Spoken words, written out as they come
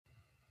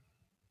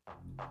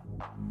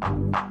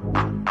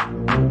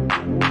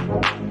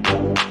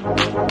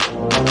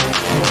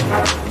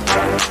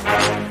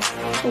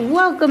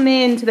Welcome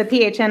into the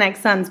PHNX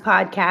Suns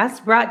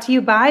podcast, brought to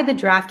you by the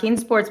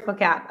DraftKings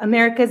Sportsbook app,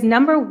 America's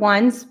 #1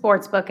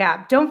 sportsbook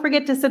app. Don't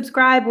forget to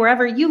subscribe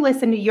wherever you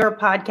listen to your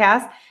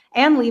podcast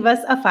and leave us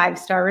a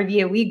 5-star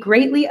review. We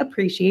greatly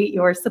appreciate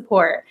your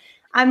support.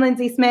 I'm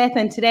Lindsay Smith,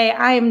 and today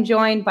I am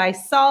joined by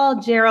Saul,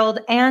 Gerald,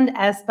 and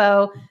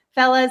Espo.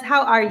 Fellas,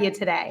 how are you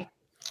today?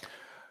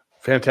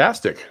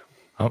 Fantastic.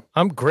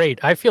 I'm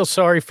great. I feel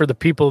sorry for the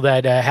people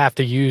that have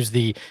to use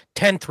the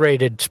 10th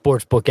rated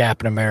sportsbook app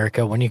in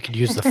America when you could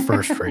use the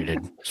first rated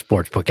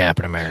sportsbook app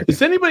in America.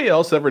 Has anybody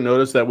else ever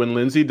noticed that when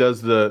Lindsay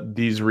does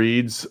these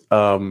reads,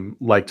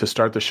 like to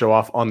start the show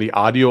off on the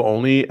audio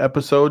only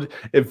episode,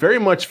 it very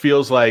much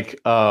feels like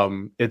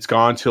it's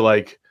gone to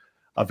like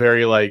a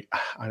very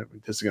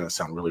this is going to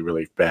sound really,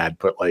 really bad,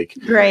 but like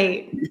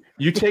great.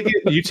 You take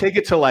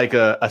it to like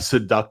a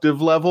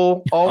seductive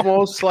level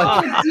almost. Like,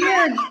 oh,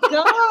 dear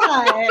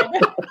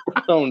God.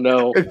 Oh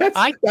no!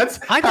 I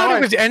thought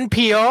it was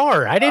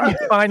NPR. I didn't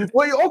find.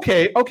 Well,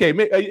 okay,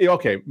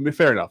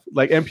 fair enough.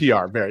 Like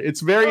NPR,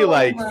 it's very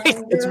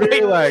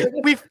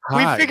we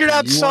figured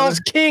out Saul's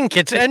kink.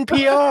 It's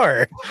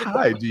NPR.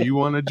 Hi, do you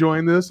want to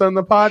join this on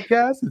the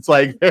podcast? It's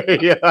like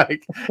very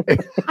like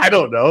I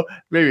don't know.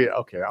 Maybe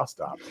okay. I'll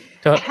stop.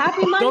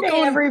 Happy Monday,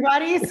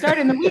 everybody!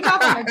 Starting the week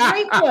off on a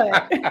great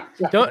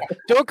foot.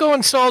 Don't go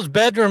in Saul's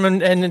bedroom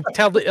and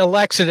tell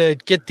Alexa to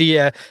get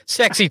the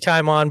sexy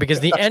time on because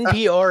the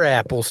NPR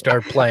app will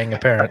start playing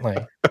apparently.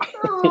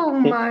 Oh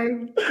my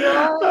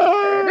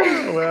God!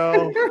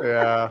 Well,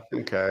 yeah,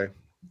 okay.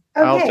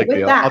 I'll take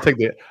the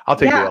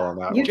L on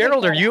that.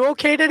 Gerald, are you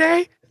okay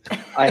today?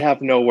 I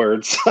have no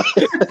words.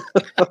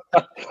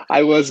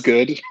 I was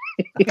good.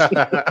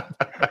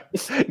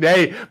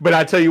 Nay, but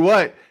I tell you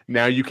what,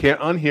 now you can't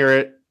unhear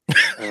it.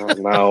 Oh,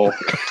 no.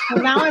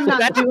 Well, now I'm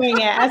not doing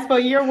it.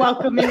 Espo, you're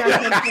welcoming us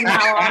from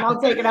now on.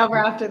 I'll take it over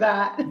after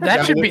that.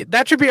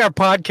 That should be our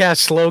podcast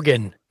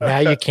slogan. Now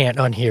you can't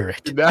unhear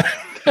it.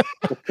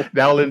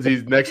 Now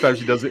Lindsay's next time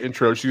she does the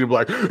intro, she's gonna be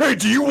like, "Hey,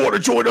 do you want to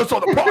join us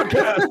on the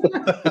podcast?"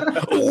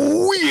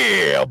 Oh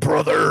yeah,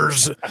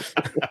 brothers.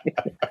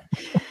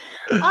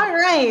 All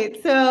right.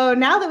 So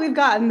now that we've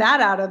gotten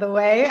that out of the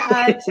way,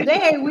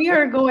 today we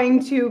are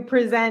going to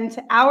present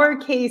our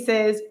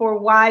cases for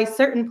why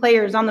certain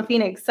players on the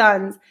Phoenix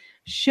Suns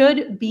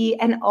should be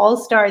an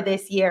all-star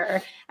this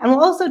year. And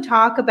we'll also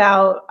talk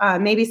about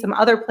maybe some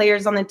other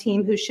players on the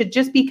team who should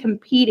just be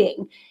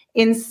competing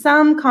in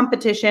some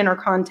competition or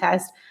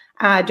contest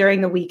during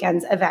the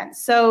weekend's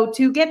events. So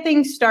to get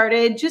things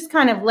started, just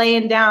kind of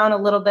laying down a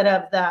little bit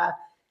of the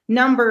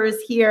numbers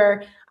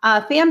here.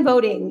 Fan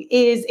voting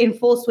is in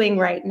full swing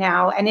right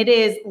now, and it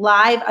is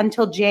live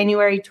until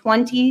January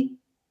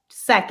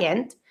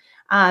 22nd,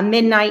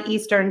 midnight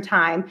Eastern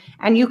time.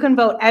 And you can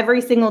vote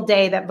every single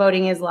day that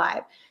voting is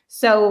live.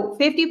 So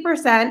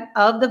 50%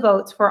 of the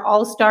votes for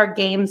All-Star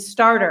Game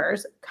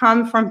starters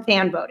come from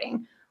fan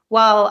voting,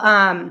 while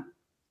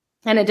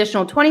an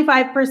additional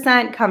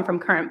 25% come from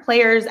current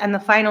players, and the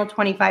final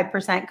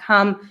 25%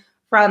 come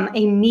from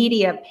a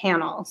media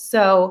panel.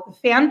 So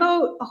fan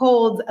vote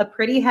holds a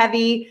pretty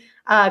heavy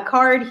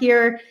card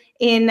here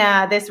in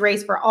this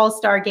race for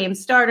All-Star Game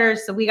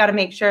starters. So we got to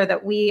make sure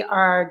that we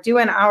are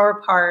doing our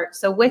part.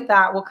 So with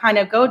that, we'll kind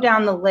of go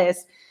down the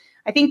list.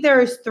 I think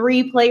there's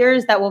 3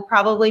 players that we'll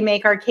probably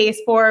make our case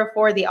for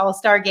the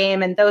All-Star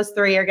Game. And those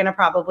 3 are going to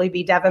probably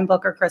be Devin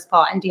Booker, Chris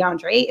Paul, and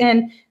DeAndre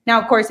Ayton.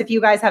 Now, of course, if you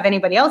guys have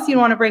anybody else you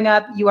want to bring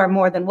up, you are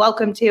more than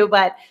welcome to.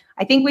 But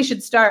I think we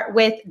should start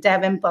with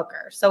Devin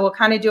Booker. So we'll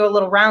kind of do a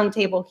little round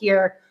table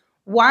here.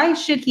 Why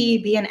should he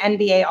be an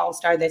NBA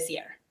All-Star this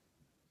year?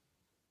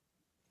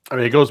 I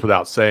mean, it goes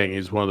without saying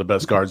he's one of the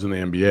best guards in the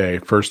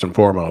NBA, first and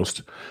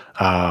foremost,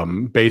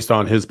 based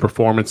on his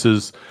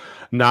performances,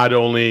 not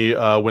only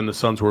when the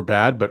Suns were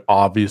bad, but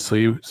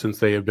obviously since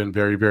they have been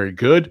very, very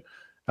good.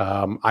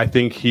 I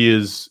think he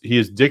is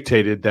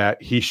dictated that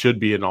he should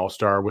be an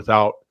all-star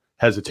without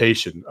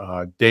hesitation.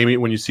 Damian,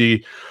 when you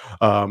see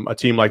a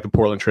team like the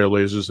Portland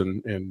Trailblazers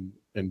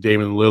and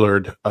Damian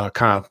Lillard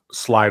kind of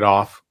slide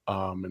off,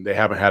 and they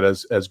haven't had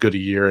as good a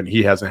year, and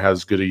he hasn't had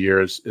as good a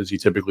year as he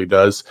typically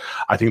does,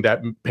 I think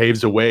that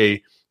paves a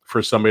way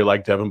for somebody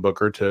like Devin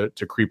Booker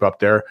to creep up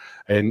there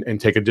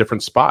and take a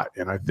different spot.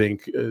 And I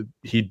think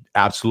he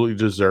absolutely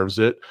deserves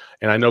it.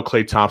 And I know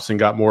Klay Thompson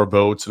got more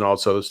votes and all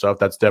this other stuff.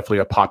 That's definitely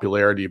a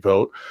popularity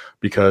vote,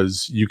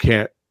 because you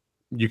can't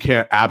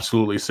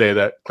absolutely say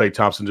that Klay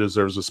Thompson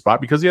deserves a spot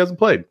because he hasn't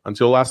played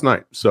until last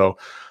night. So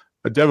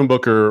Devin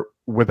Booker,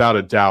 without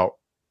a doubt,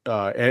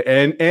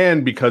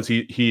 and because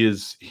he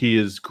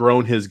has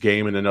grown his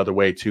game in another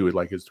way too,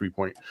 like his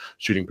 3-point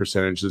shooting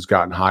percentage has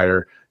gotten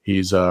higher.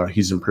 He's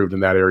improved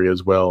in that area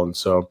as well, and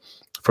so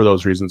for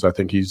those reasons, I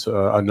think he's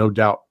a no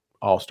doubt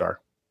all-star.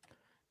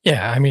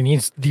 Yeah, I mean,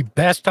 he's the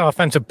best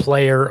offensive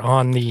player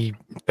on the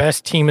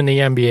best team in the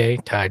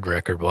NBA, tied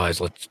record-wise.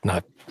 Let's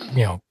not,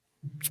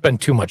 spend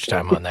too much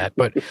time on that.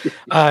 But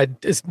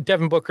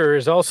Devin Booker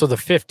is also the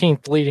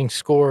 15th leading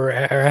scorer,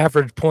 or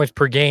average points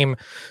per game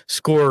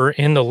scorer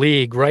in the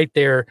league, right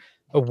there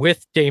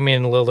with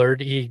Damian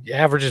Lillard. He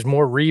averages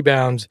more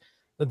rebounds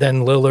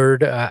than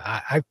Lillard.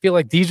 I feel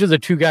like these are the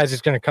two guys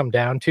it's going to come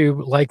down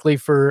to, likely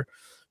for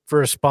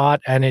a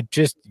spot. And it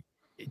just,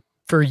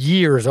 for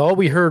years, all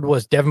we heard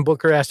was Devin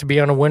Booker has to be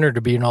on a winner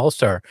to be an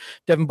all-star.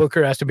 Devin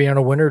Booker has to be on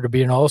a winner to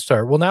be an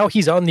all-star. Well, now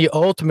he's on the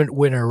ultimate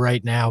winner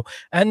right now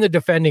and the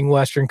defending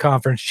Western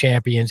Conference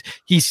champions.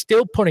 He's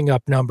still putting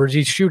up numbers.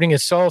 He's shooting,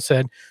 as Saul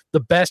said,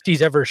 the best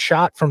he's ever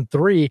shot from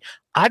three.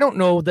 I don't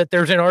know that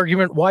there's an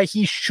argument why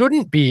he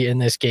shouldn't be in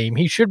this game.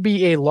 He should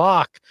be a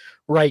lock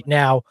right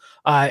now.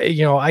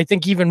 I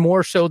think even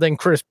more so than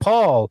Chris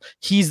Paul,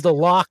 he's the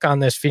lock on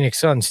this Phoenix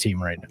Suns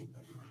team right now.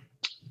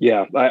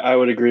 Yeah, I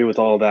would agree with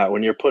all that.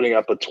 When you're putting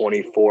up a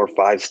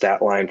 24-5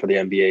 stat line for the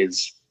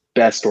NBA's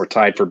best or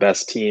tied for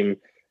best team,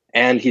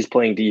 and he's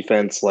playing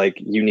defense, like,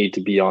 you need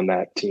to be on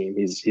that team.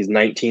 He's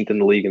 19th in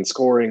the league in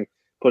scoring,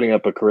 putting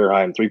up a career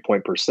high in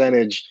 3-point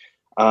percentage.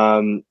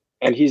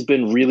 And he's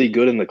been really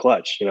good in the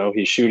clutch.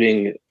 He's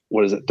shooting,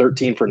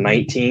 13 for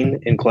 19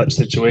 in clutch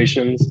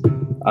situations.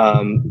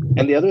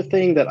 And the other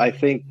thing that I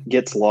think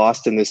gets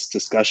lost in this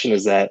discussion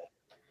is that,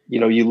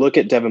 you look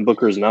at Devin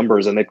Booker's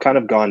numbers and they've kind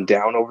of gone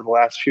down over the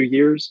last few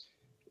years,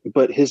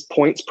 but his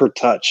points per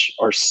touch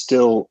are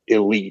still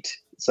elite.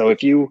 So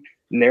if you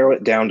narrow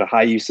it down to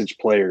high usage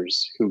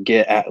players who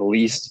get at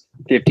least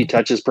 50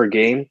 touches per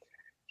game,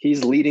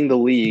 he's leading the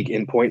league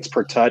in points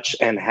per touch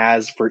and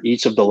has for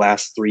each of the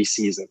last 3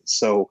 seasons.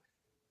 So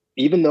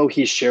even though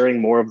he's sharing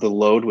more of the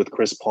load with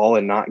Chris Paul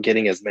and not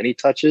getting as many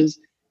touches,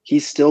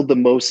 he's still the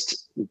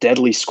most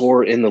deadly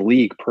scorer in the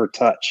league per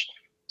touch.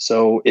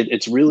 So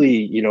it's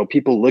really,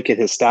 people look at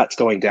his stats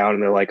going down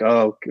and they're like,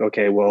 oh,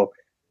 okay, well,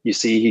 you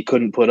see, he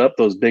couldn't put up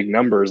those big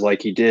numbers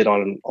like he did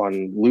on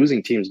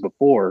losing teams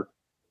before.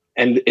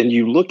 And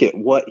you look at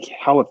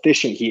how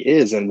efficient he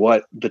is and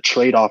what the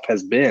trade-off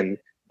has been,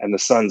 and the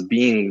Suns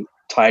being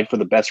tied for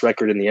the best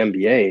record in the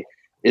NBA,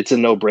 it's a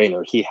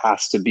no-brainer. He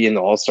has to be in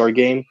the All-Star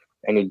game,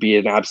 and it'd be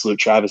an absolute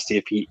travesty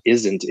if he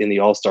isn't in the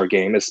All-Star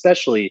game,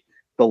 especially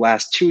the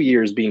last 2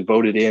 years being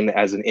voted in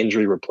as an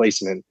injury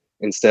replacement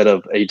instead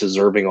of a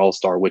deserving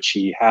all-star, which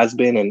he has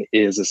been and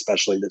is,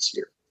 especially this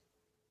year.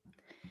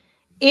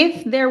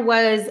 If there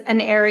was an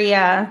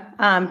area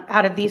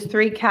out of these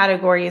 3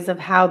 categories of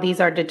how these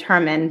are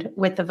determined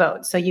with the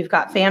vote, so you've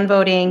got fan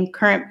voting,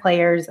 current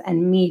players,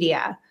 and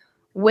media,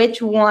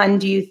 which one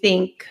do you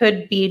think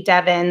could be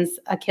Devin's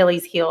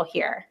Achilles heel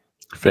here?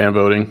 Fan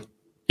voting.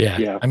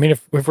 Yeah. I mean,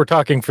 if we're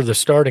talking for the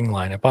starting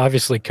lineup,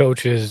 obviously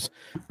coaches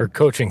or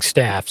coaching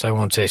staffs, I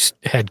won't say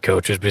head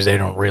coaches because they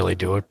don't really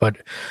do it, but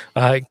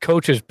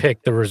coaches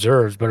pick the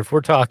reserves. But if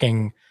we're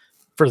talking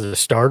for the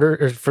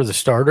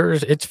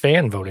starters, it's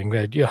fan voting.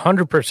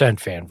 100%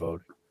 fan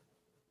vote.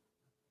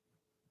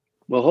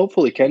 Well,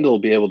 hopefully Kendall will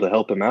be able to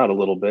help him out a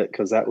little bit,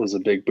 because that was a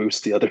big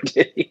boost the other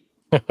day.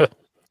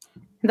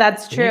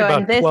 That's true.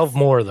 About 12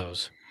 more of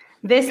those.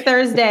 This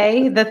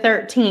Thursday, the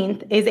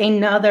 13th, is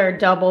another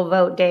double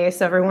vote day.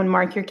 So everyone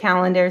mark your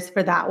calendars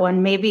for that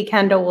one. Maybe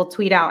Kendall will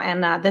tweet out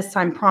and this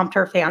time prompt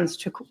her fans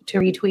to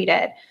retweet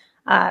it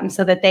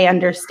so that they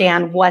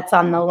understand what's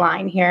on the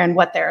line here and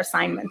what their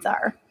assignments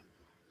are.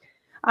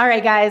 All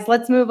right, guys,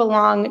 let's move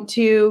along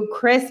to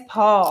Chris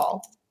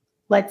Paul.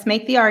 Let's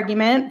make the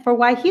argument for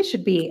why he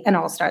should be an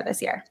all-star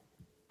this year.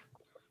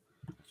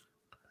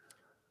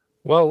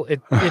 Well,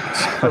 it's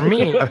for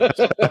me.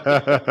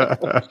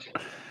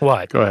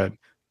 What? Go ahead.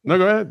 No,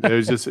 go ahead. It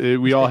was just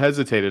we all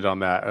hesitated on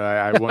that.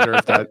 I wonder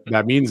if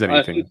that means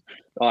anything.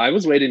 I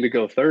was waiting to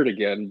go third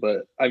again,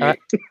 but I mean,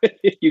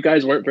 you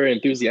guys weren't very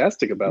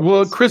enthusiastic about.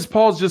 Well, this. Chris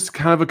Paul's just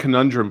kind of a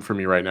conundrum for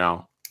me right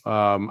now.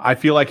 I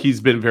feel like he's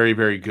been very,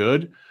 very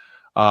good,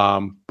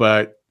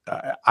 but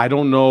I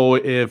don't know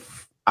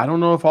if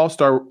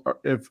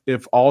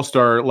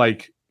all-star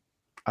like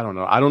I don't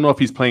know. I don't know if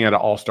he's playing at an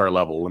all-star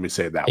level. Let me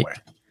say it that way.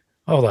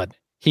 Hold on.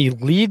 He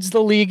leads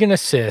the league in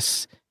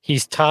assists.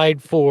 He's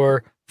tied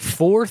for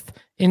 4th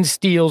in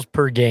steals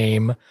per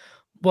game.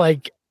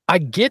 Like, I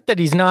get that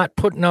he's not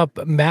putting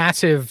up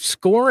massive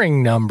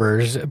scoring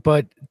numbers,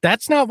 but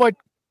that's not what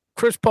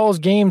Chris Paul's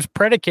game's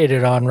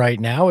predicated on right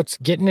now. It's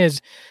getting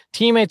his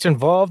teammates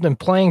involved and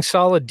playing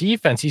solid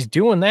defense. He's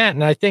doing that,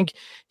 and I think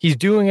he's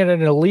doing it at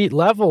an elite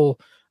level.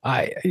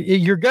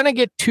 You're going to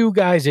get 2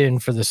 guys in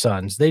for the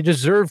Suns. They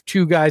deserve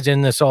 2 guys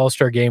in this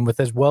All-Star game with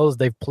as well as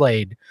they've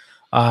played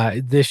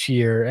this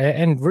year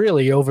and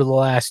really over the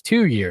last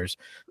 2 years.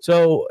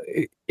 So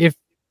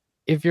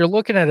if you're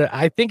looking at it,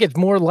 I think it's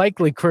more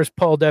likely Chris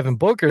Paul, Devin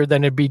Booker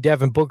than it'd be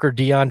Devin Booker,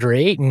 DeAndre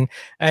Ayton,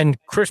 and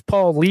Chris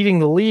Paul leading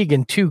the league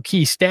in 2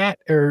 key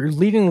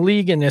leading the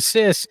league in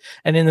assists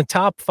and in the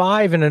top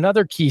 5 in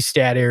another key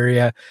stat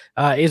area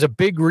is a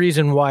big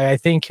reason why I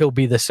think he'll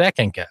be the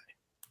second guy.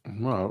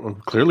 Well,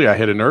 clearly I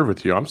hit a nerve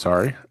with you. I'm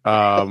sorry.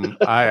 I'm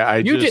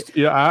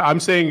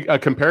saying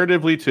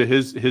comparatively to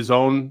his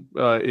own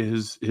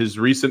his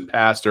recent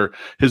past or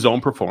his own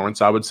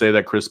performance, I would say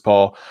that Chris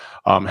Paul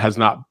has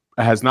not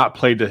has not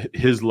played to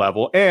his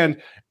level.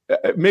 And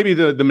maybe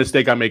the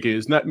mistake I'm making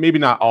is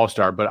not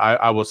all-star, but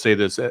I will say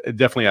this,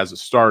 definitely as a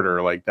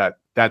starter, like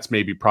that's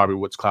maybe probably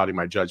what's clouding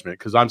my judgment,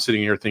 because I'm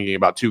sitting here thinking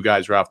about two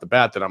guys right off the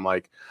bat that I'm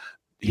like,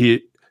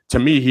 he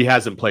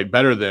hasn't played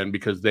better than,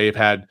 because they've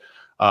had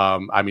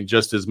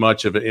just as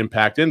much of an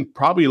impact and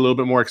probably a little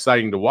bit more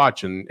exciting to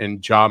watch,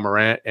 and Ja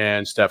Morant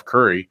and Steph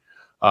Curry.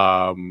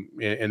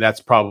 And that's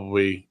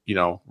probably,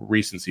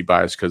 recency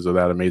bias because of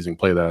that amazing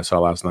play that I saw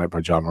last night by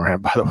Ja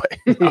Morant, by the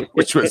way,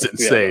 which was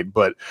insane. Yeah.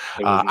 But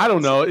I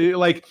don't know.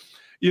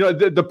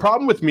 The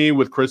problem with me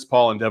with Chris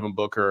Paul and Devin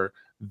Booker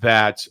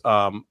that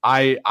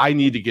I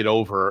need to get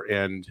over,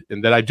 and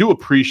that I do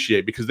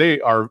appreciate, because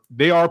they are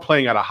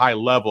playing at a high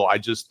level.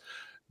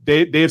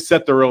 They have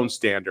set their own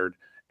standard,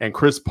 and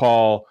Chris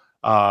Paul,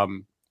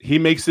 he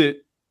makes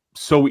it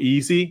so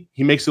easy.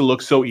 He makes it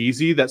look so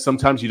easy that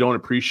sometimes you don't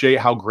appreciate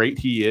how great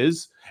he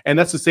is. And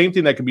that's the same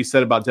thing that can be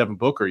said about Devin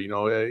Booker.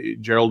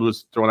 Gerald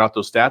was throwing out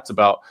those stats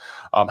about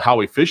how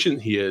efficient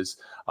he is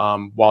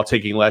while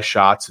taking less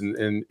shots.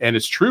 And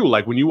it's true.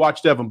 Like, when you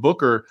watch Devin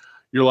Booker,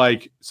 you're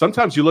like,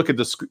 sometimes you look at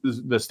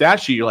the stat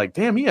sheet, you're like,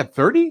 damn, he had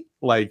 30?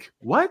 Like,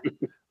 what?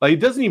 Like,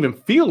 it doesn't even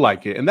feel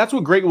like it. And that's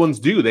what great ones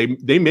do.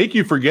 They make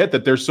you forget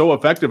that they're so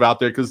effective out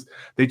there, because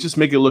they just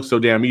make it look so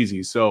damn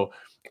easy. So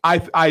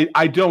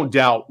I don't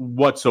doubt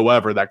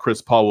whatsoever that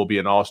Chris Paul will be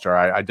an all-star.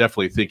 I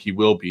definitely think he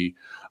will be.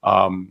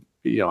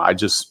 I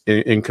just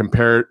in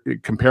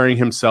comparing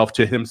himself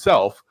to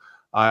himself,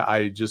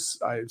 I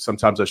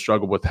sometimes I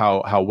struggle with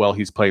how well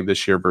he's playing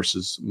this year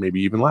versus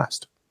maybe even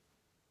last.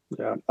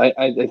 Yeah,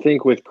 I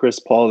think with Chris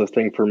Paul, the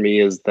thing for me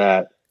is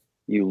that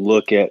you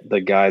look at the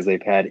guys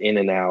they've had in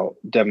and out.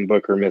 Devin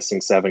Booker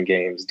missing 7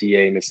 games,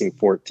 DA missing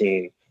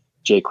 14,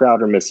 Jay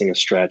Crowder missing a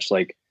stretch.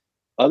 Like,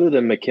 other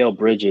than Mikal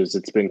Bridges,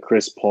 it's been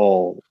Chris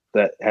Paul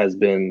that has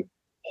been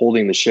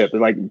holding the ship.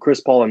 Like,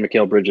 Chris Paul and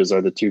Mikal Bridges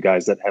are the two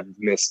guys that have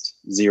missed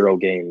 0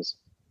 games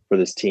for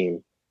this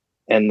team.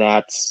 And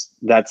that's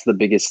the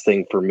biggest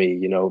thing for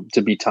me,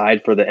 to be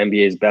tied for the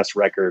NBA's best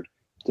record,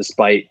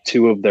 despite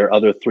 2 of their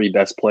other 3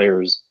 best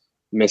players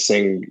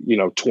missing,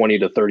 20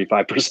 to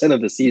 35%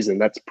 of the season.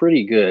 That's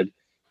pretty good.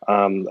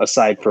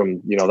 Aside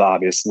from, the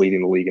obvious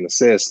leading the league in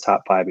assists,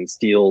 top 5 in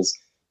steals,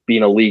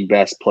 being a league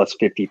best plus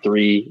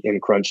 53 in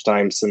crunch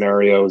time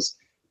scenarios.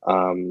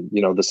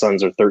 The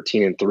Suns are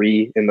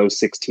 13-3 in those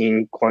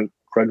 16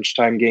 crunch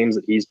time games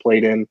that he's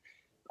played in.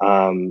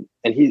 And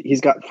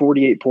he's got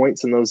 48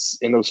 points in those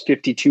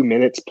 52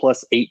 minutes,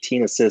 plus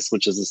 18 assists,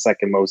 which is the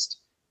second most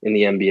in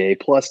the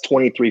NBA, plus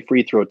 23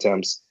 free throw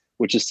attempts,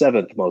 which is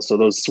 7th most. So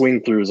those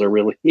swing throughs are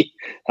really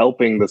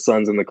helping the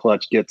Suns in the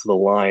clutch get to the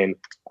line.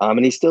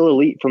 And he's still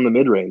elite from the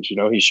mid range.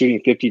 He's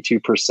shooting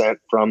 52%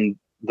 from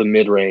the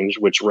mid range,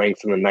 which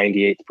ranks in the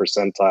 98th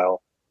percentile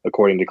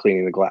according to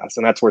Cleaning the Glass.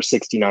 And that's where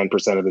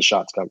 69% of the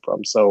shots come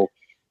from. So,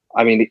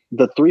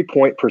 the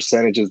 3-point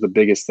percentage is the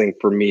biggest thing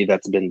for me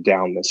that's been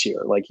down this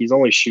year. Like, he's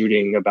only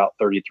shooting about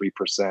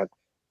 33%.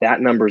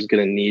 That number is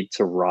going to need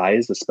to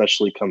rise,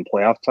 especially come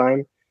playoff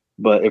time.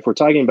 But if we're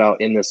talking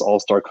about in this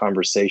all-star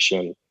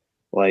conversation,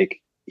 like,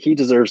 he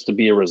deserves to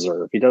be a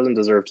reserve. He doesn't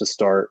deserve to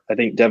start. I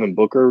think Devin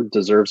Booker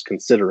deserves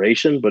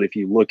consideration, but if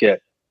you look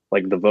at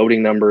like the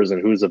voting numbers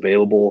and who's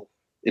available,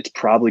 it's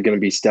probably going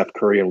to be Steph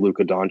Curry and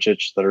Luka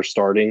Doncic that are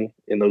starting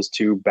in those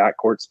 2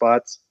 backcourt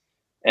spots.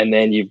 And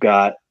then you've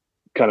got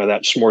kind of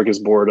that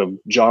smorgasbord of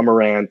Ja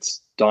Morant,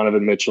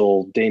 Donovan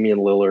Mitchell, Damian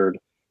Lillard.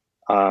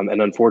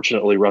 And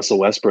unfortunately, Russell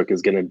Westbrook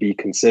is going to be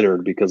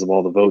considered because of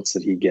all the votes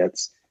that he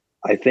gets.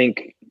 I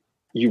think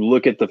you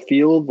look at the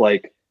field,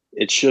 like,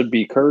 it should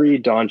be Curry,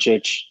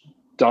 Doncic,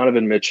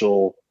 Donovan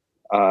Mitchell,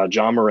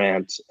 Ja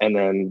Morant, and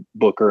then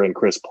Booker and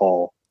Chris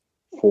Paul.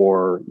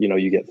 For,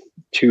 you get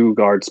 2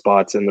 guard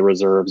spots in the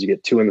reserves, you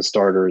get 2 in the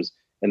starters,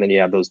 and then you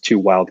have those 2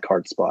 wild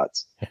card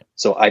spots.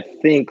 So I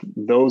think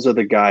those are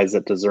the guys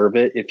that deserve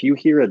it. If you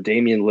hear a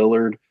Damian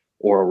Lillard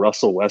or a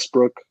Russell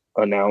Westbrook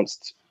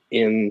announced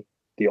in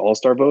the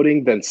All-Star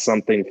voting, then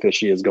something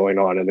fishy is going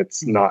on, and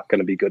it's not going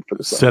to be good for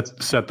the Suns.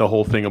 Set the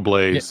whole thing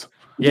ablaze.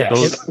 Yeah.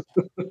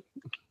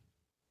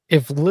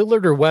 If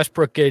Lillard or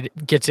Westbrook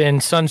gets in,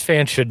 Suns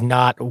fans should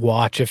not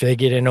watch if they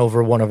get in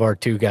over one of our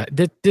 2 guys.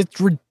 It's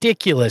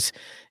ridiculous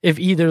if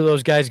either of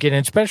those guys get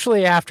in,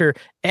 especially after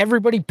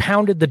everybody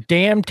pounded the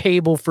damn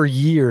table for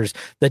years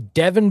that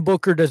Devin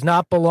Booker does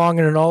not belong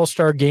in an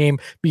all-star game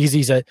because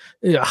he's a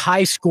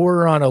high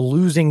scorer on a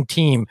losing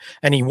team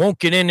and he won't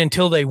get in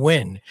until they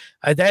win.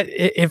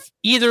 If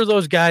either of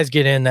those guys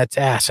get in, that's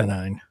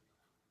asinine.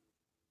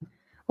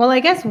 Well, I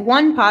guess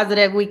one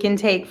positive we can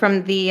take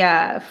from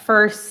the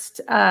first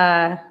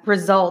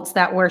results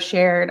that were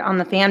shared on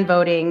the fan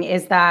voting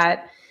is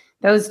that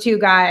those 2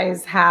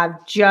 guys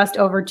have just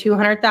over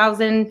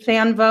 200,000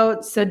 fan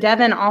votes. So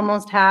Devin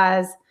almost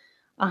has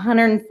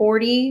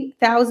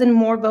 140,000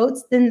 more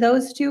votes than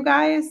those 2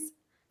 guys.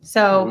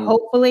 So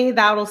hopefully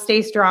that'll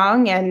stay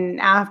strong.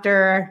 And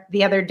after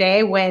the other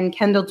day when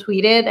Kendall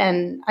tweeted,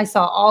 and I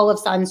saw all of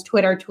Suns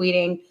Twitter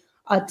tweeting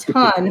a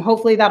ton.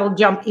 Hopefully that'll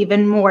jump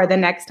even more the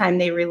next time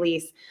they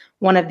release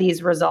one of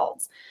these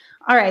results.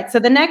 All right. So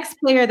the next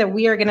player that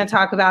we are going to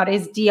talk about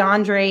is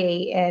DeAndre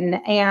Ayton.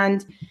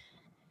 And,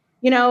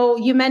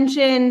 you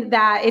mentioned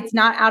that it's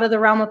not out of the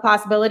realm of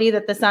possibility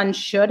that the Suns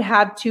should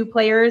have 2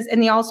 players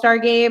in the All-Star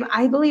game.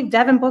 I believe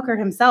Devin Booker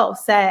himself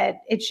said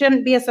it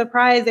shouldn't be a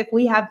surprise if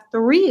we have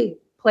 3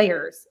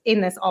 players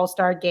in this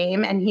All-Star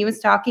game. And he was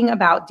talking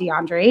about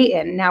DeAndre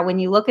Ayton. Now, when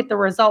you look at the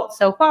results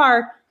so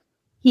far,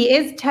 he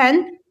is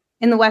 10th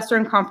in the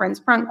Western Conference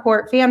front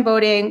court fan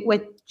voting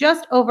with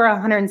just over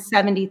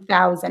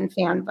 170,000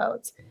 fan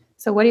votes.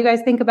 So what do you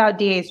guys think about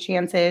DA's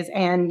chances?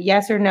 And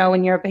yes or no,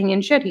 in your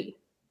opinion, should he?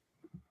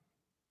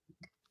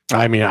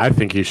 I mean, I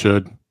think he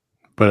should,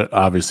 but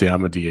obviously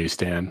I'm a DA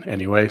stan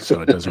anyway, so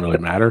it doesn't really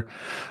matter.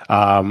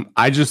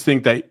 I just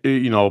think that,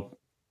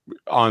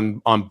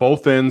 on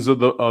both ends of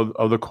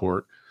the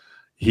court,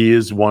 he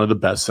is one of the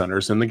best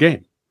centers in the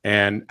game.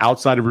 And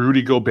outside of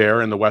Rudy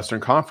Gobert in the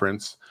Western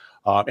Conference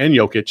and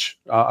Jokic,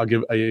 I'll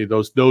give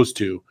those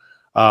two.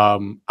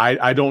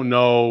 I don't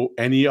know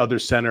any other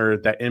center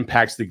that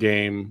impacts the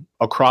game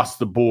across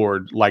the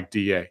board like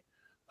DA.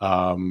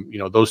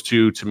 Those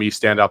two to me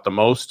stand out the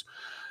most,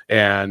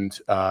 and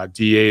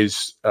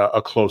DA's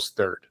a close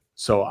third.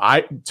 So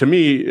to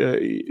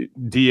me,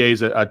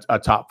 DA's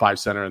a top 5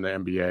 center in the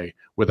NBA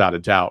without a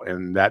doubt,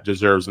 and that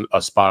deserves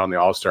a spot on the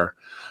All-Star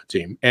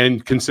team.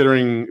 And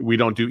considering we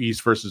don't do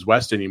East versus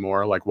West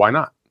anymore, like, why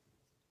not?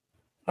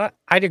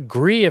 I'd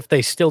agree if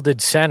they still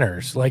did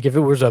centers, like if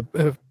it was a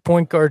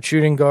point guard,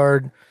 shooting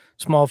guard,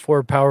 small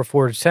forward, power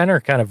forward, center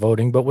kind of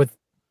voting, but with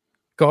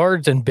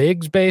guards and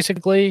bigs,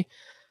 basically,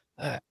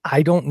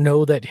 I don't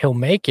know that he'll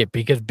make it,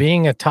 because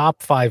being a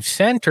top 5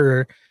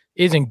 center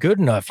isn't good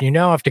enough. You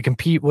now have to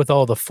compete with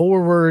all the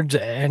forwards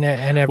and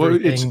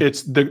everything. Well,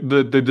 it's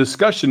the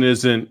discussion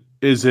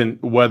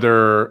isn't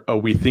whether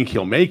we think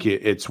he'll make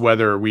it. It's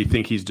whether we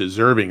think he's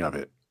deserving of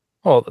it.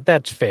 Well,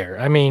 that's fair.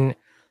 I mean,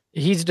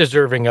 he's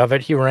deserving of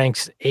it. He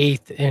ranks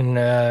 8th in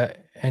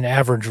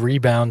average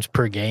rebounds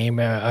per game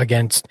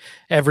against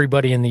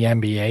everybody in the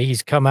NBA.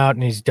 He's come out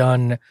and he's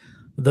done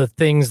the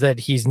things that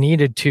he's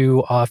needed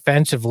to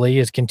offensively,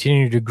 has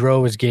continued to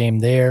grow his game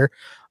there,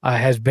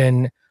 has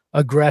been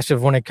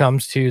aggressive when it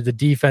comes to the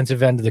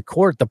defensive end of the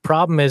court. The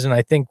problem is, and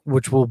I think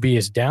which will be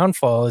his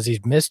downfall, is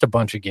he's missed a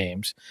bunch of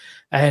games.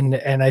 And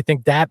I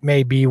think that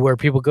may be where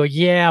people go,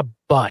 yeah,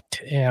 but,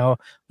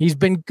 he's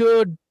been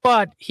good,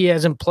 but he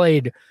hasn't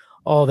played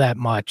all that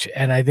much.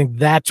 And I think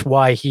that's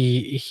why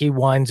he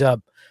winds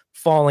up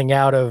falling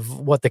out of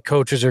what the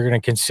coaches are going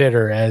to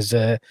consider as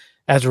a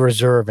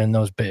reserve in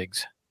those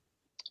bigs.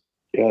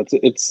 Yeah,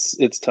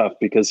 it's tough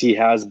because he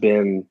has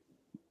been.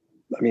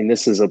 I mean,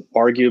 this has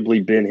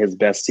arguably been his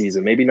best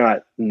season. Maybe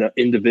not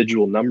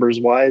individual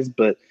numbers wise,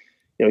 but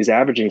he's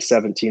averaging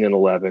 17 and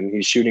 11.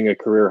 He's shooting a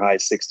career high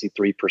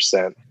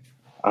 63%,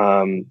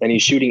 and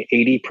he's shooting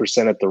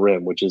 80% at the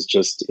rim, which is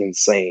just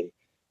insane.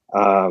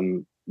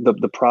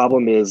 The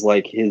problem is,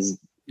 like, his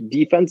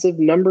defensive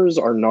numbers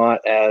are not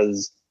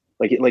as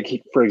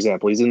for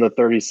example, he's in the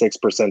 36th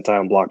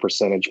percentile in block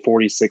percentage,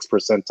 46th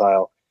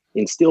percentile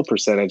in steal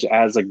percentage.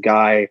 As a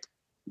guy,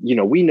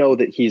 we know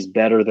that he's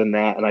better than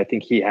that, and I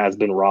think he has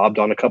been robbed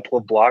on a couple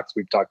of blocks.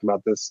 We've talked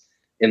about this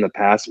in the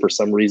past. For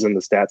some reason,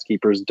 the stats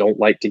keepers don't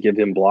like to give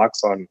him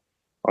blocks on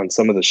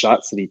some of the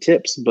shots that he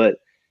tips, but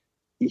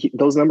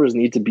those numbers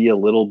need to be a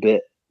little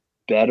bit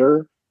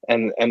better.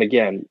 And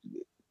again,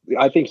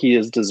 I think he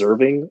is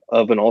deserving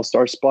of an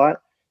all-star spot.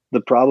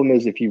 The problem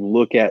is, if you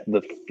look at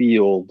the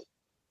field,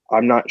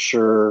 I'm not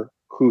sure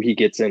who he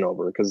gets in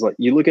over, because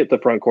you look at the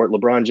front court,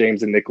 LeBron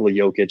James and Nikola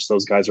Jokic,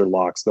 those guys are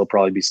locks. They'll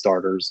probably be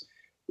starters.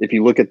 If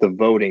you look at the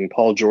voting,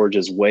 Paul George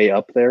is way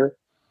up there,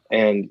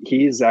 and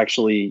he's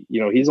actually,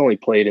 he's only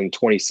played in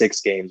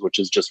 26 games, which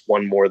is just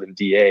one more than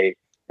DA,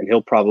 and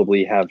he'll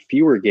probably have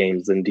fewer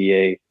games than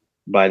DA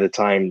by the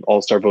time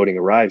all-star voting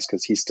arrives,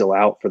 because he's still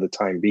out for the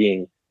time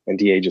being, and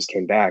DA just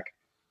came back.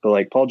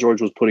 But Paul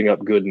George was putting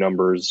up good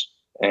numbers,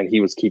 and he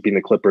was keeping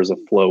the Clippers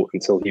afloat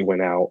until he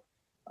went out.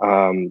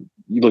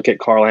 You look at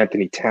Karl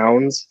Anthony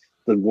Towns,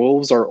 the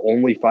Wolves are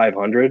only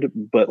 500,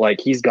 but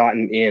he's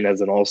gotten in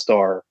as an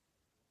all-star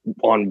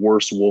on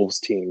worse Wolves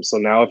teams. So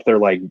now if they're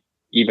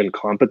even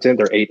competent,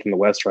 they're 8th in the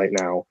West right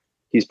now.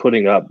 He's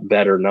putting up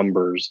better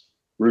numbers.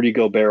 Rudy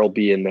Gobert will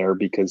be in there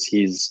because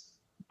he's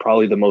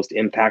probably the most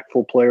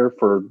impactful player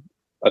for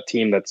a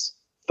team that's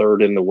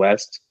 3rd in the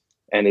West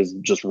and is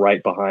just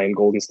right behind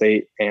Golden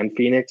State and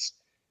Phoenix.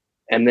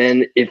 And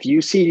then if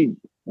you see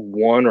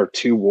 1 or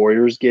 2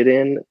 Warriors get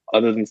in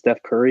other than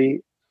Steph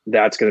Curry,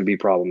 that's going to be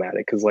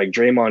problematic, because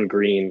Draymond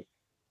Green,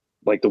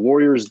 the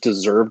Warriors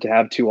deserve to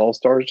have 2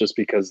 all-stars just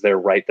because they're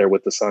right there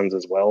with the Suns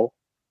as well.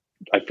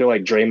 I feel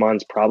like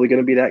Draymond's probably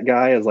going to be that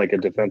guy as a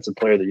defensive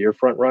player of the year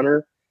front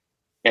runner,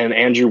 and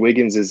Andrew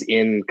Wiggins is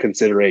in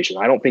consideration.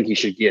 I don't think he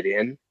should get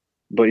in,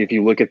 but if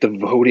you look at the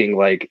voting,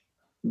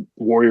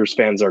 Warriors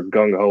fans are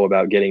gung-ho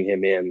about getting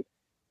him in.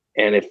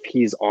 And if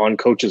he's on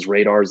coaches'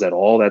 radars at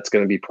all, that's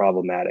going to be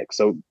problematic.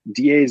 So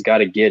DA's got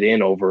to get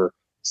in over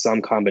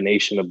some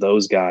combination of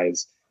those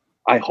guys.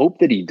 I hope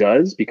that he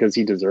does, because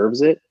he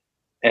deserves it.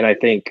 And I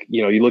think,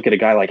 you look at a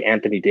guy like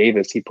Anthony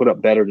Davis, he put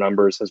up better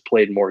numbers, has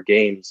played more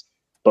games,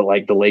 but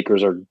like the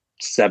Lakers are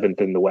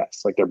 7th in the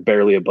West. Like they're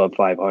barely above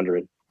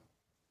 500.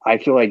 I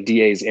feel like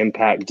DA's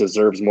impact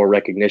deserves more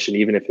recognition,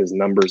 even if his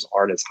numbers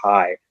aren't as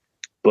high.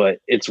 But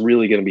it's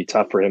really going to be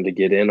tough for him to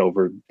get in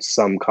over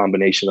some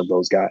combination of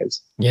those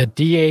guys. Yeah,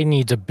 DA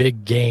needs a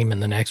big game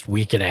in the next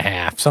week and a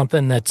half.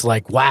 Something that's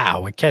like,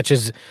 wow, it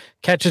catches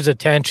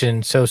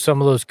attention. So some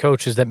of those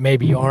coaches that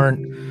maybe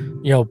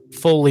aren't,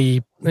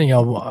 fully,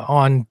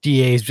 on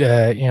DA's,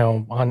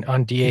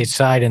 on DA's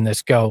side in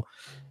this go,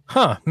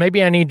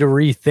 maybe I need to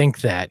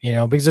rethink that,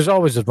 because there's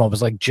always those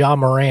moments like Ja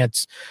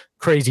Morant's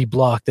crazy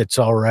block that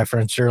Saul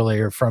referenced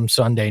earlier from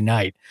Sunday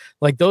night.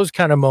 Like those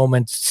kind of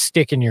moments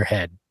stick in your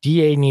head.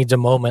 DA needs a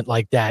moment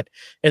like that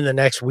in the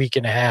next week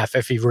and a half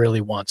if he really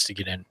wants to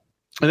get in.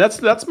 And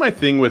that's my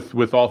thing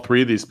with all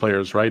three of these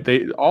players,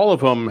 right? All of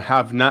them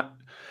have not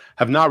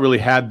really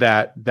had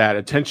that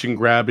attention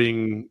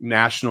grabbing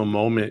national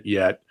moment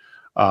yet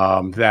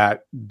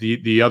that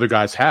the other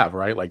guys have,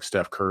 right? Like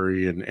Steph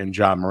Curry and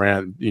Ja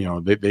Morant.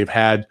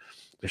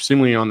 They're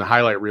seemingly on the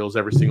highlight reels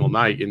every single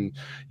night. And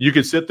you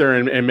could sit there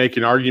and make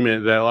an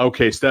argument that,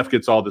 okay, Steph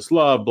gets all this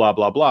love, blah,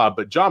 blah, blah.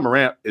 But Ja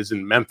Morant is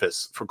in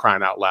Memphis, for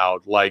crying out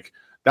loud. Like,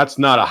 that's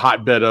not a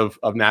hotbed of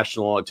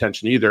national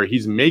attention either.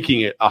 He's making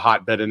it a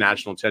hotbed of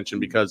national attention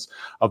because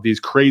of these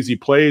crazy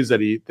plays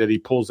that he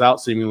pulls out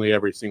seemingly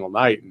every single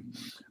night.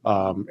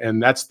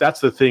 And that's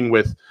the thing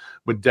with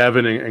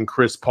Devin and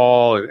Chris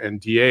Paul and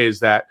DA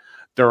is that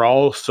they're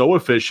all so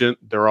efficient.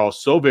 They're all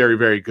so very,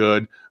 very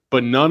good,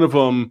 but none of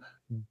them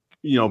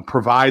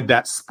provide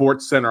that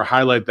Sports Center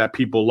highlight that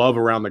people love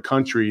around the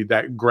country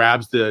that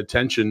grabs the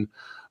attention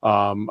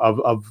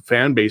of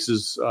fan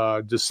bases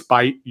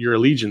despite your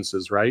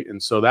allegiances, right?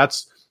 And so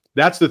that's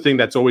the thing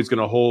that's always going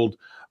to hold,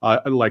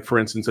 like for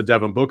instance, a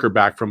Devin Booker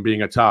back from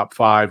being a top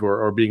 5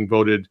 or being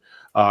voted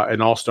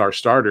an all-star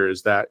starter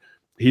is that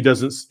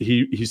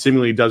he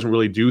seemingly doesn't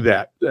really do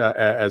that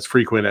as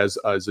frequent as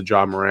a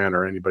Ja Morant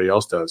or anybody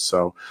else does.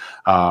 So,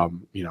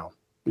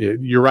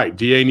 you're right.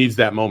 DA needs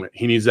that moment.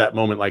 He needs that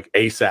moment like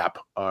ASAP.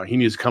 He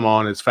needs to come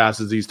on as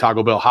fast as these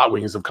Taco Bell hot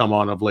wings have come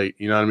on of late.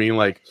 You know what I mean?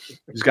 Like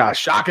he's got to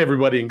shock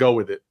everybody and go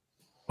with it.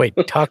 Wait,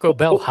 Taco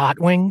Bell hot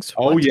wings?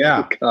 Oh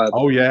yeah.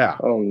 Oh yeah.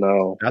 Oh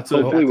no.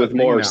 Hopefully with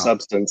more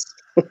substance.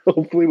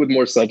 Hopefully with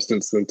more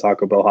substance than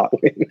Taco Bell hot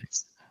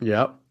wings.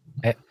 Yep.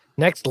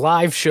 Next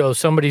live show,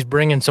 somebody's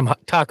bringing some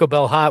Taco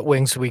Bell hot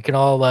wings so we can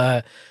all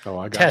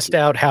test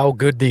out how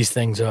good these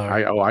things are.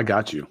 I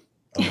got you.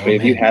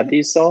 Have you had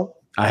these, Saul?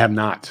 I have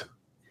not.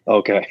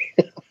 Okay.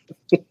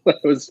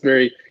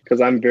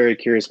 Because I'm very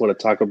curious what a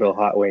Taco Bell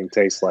hot wing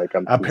tastes like.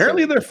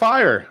 Apparently they're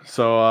fire.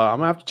 So I'm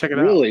going to have to check it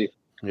out. Really?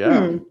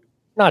 Yeah.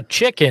 Not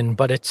chicken,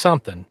 but it's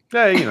something.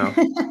 Yeah,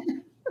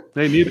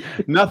 they need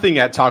nothing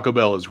at Taco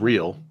Bell is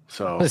real.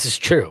 So this is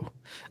true.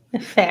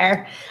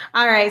 Fair.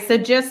 All right. So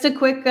just a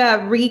quick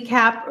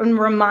recap and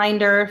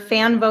reminder,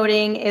 fan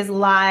voting is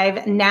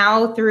live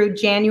now through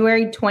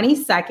January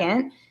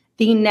 22nd.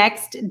 The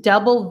next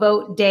double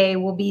vote day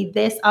will be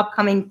this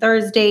upcoming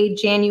Thursday,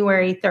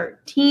 January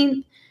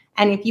 13th.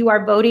 And if you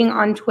are voting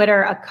on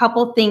Twitter, a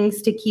couple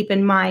things to keep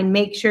in mind.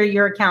 Make sure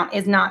your account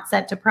is not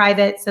set to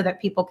private so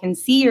that people can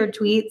see your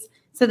tweets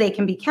so they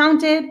can be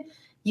counted.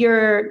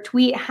 Your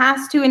tweet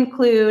has to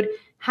include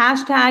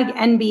hashtag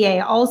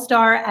NBA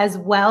All-Star as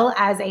well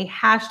as a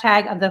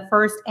hashtag of the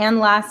first and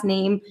last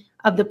name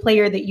of the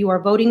player that you are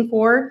voting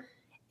for.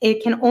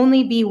 It can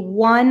only be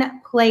one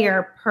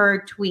player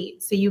per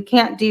tweet. So you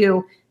can't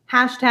do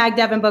hashtag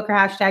Devin Booker,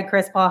 hashtag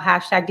Chris Paul,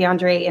 hashtag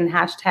DeAndre, and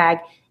hashtag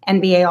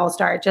NBA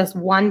All-Star. Just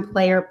one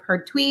player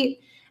per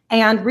tweet.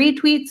 And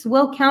retweets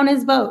will count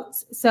as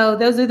votes. So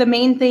those are the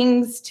main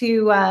things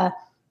to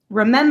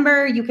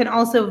remember. You can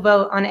also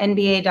vote on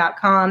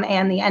NBA.com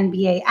and the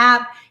NBA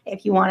app.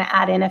 If you want to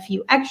add in a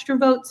few extra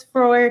votes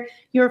for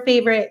your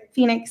favorite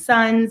Phoenix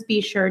Suns, be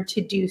sure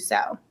to do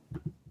so.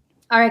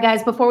 All right,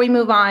 guys, before we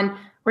move on,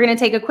 we're going to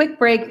take a quick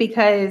break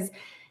because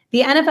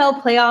the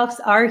NFL playoffs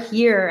are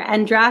here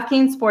and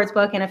DraftKings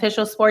Sportsbook, an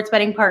official sports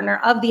betting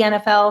partner of the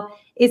NFL,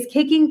 is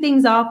kicking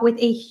things off with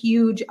a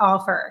huge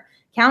offer.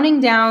 Counting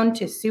down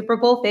to Super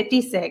Bowl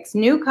 56,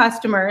 new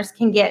customers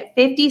can get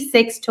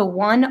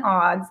 56-1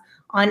 odds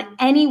on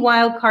any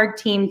wildcard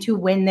team to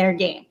win their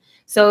game.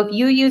 So if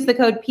you use the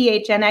code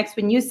PHNX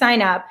when you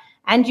sign up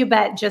and you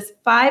bet just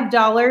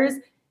 $5,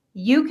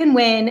 you can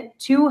win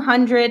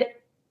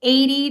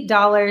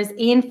 $280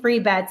 in free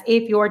bets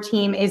if your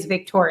team is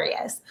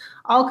victorious.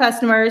 All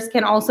customers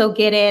can also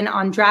get in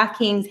on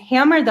DraftKings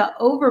Hammer the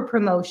Over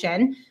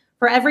promotion.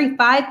 For every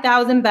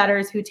 5,000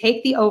 bettors who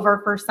take the over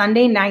for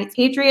Sunday night's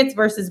Patriots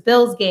versus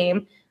Bills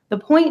game, the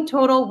point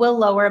total will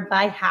lower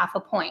by half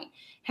a point.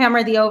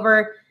 Hammer the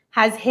Over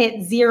has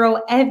hit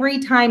 0 every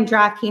time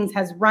DraftKings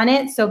has run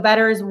it, so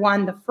bettors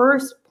won the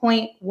first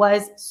point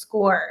was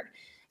scored.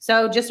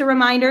 So just a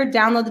reminder,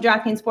 download the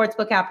DraftKings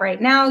Sportsbook app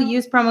right now,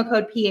 use promo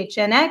code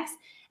PHNX,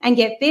 and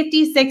get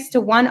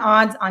 56-1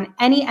 odds on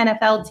any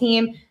NFL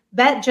team.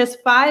 Bet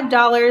just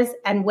 $5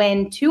 and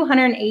win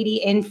 $280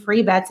 in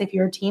free bets if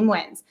your team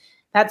wins.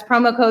 That's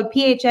promo code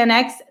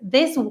PHNX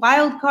this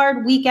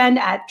wildcard weekend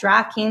at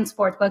DraftKings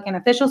Sportsbook, an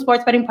official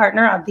sports betting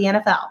partner of the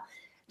NFL.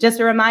 Just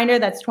a reminder,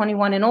 that's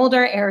 21 and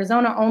older,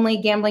 Arizona only,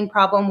 gambling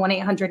problem,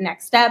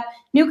 1-800-NEXT-STEP.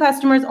 New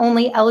customers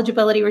only,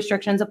 eligibility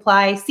restrictions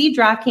apply. See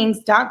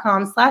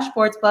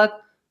DraftKings.com/sportsbook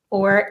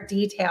for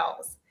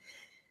details.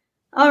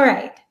 All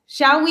right.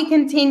 Shall we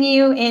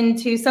continue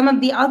into some of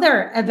the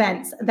other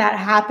events that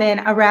happen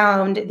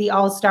around the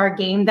All-Star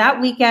game that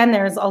weekend?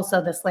 There's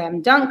also the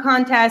slam dunk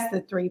contest,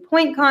 the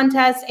 3-point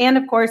contest, and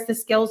of course the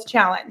skills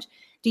challenge.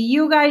 Do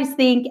you guys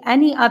think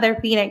any other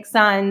Phoenix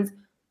Suns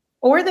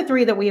or the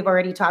three that we've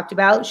already talked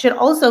about should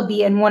also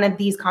be in one of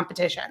these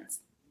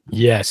competitions?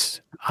 Yes.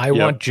 I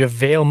want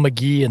JaVale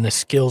McGee in the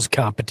skills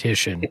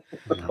competition.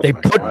 They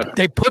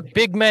put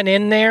big men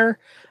in there,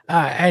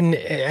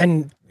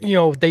 and you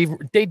know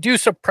they do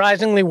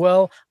surprisingly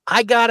well.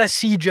 I gotta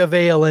see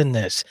JaVale in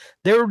this.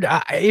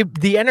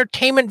 The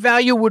entertainment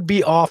value would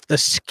be off the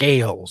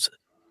scales.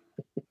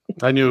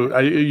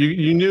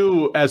 You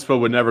knew Espo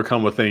would never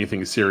come with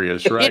anything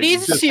serious, right? It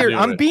is serious.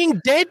 I'm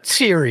being dead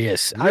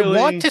serious. Really?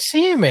 I want to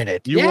see him in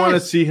it. You want to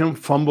see him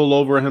fumble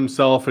over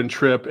himself and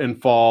trip and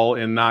fall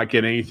and not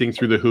get anything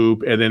through the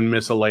hoop and then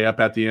miss a layup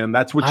at the end.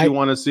 That's what you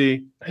want to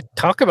see.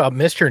 Talk about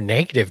Mr.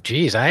 Negative.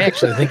 Geez, I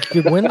actually think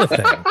he could win the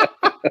thing.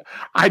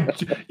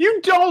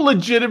 You don't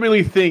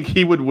legitimately think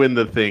he would win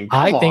the thing?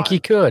 I think he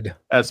could.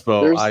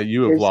 Espo,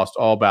 you have lost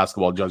all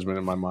basketball judgment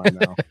in my mind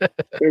now.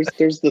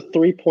 There's the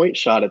 3-point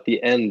shot at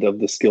the end of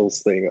the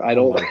skills thing. I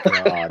don't. Oh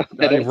my God.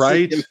 I don't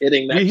right? See him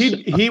hitting that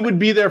he would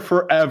be there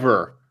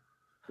forever.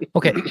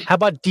 Okay, how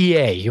about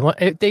DA?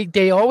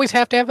 They always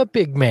have to have a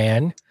big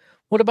man.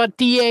 What about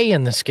DA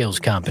in the skills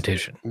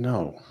competition?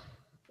 No.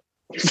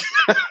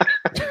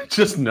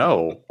 Just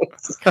no.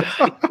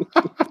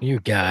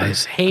 You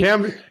guys hate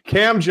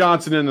Cam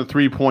Johnson in the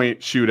 3-point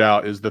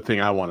shootout is the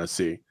thing I want to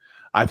see.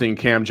 I think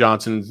Cam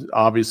Johnson,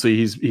 obviously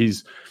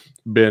he's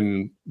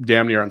been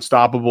damn near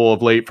unstoppable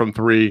of late from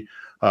three.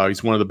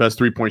 He's one of the best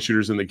 3-point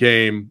shooters in the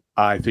game.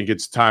 I think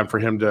it's time for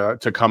him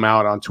to come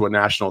out onto a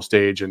national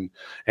stage and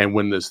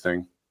win this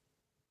thing.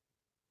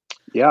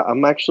 Yeah,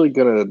 I'm actually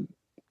going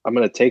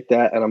to take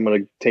that and I'm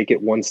going to take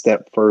it one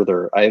step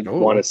further. I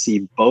want to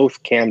see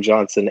both Cam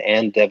Johnson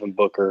and Devin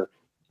Booker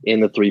in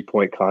the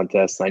 3-point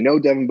contest. I know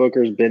Devin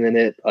Booker's been in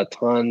it a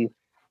ton,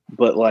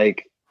 but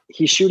like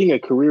he's shooting a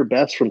career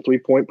best from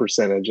 3-point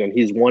percentage and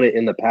he's won it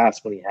in the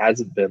past when he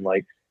hasn't been.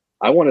 Like,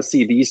 I want to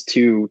see these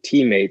two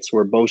teammates who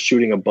are both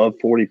shooting above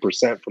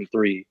 40% from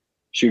three,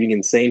 shooting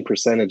insane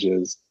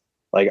percentages.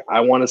 Like, I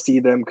want to see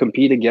them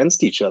compete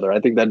against each other. I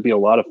think that'd be a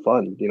lot of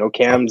fun. You know,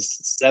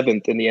 Cam's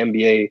 7th in the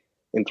NBA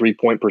in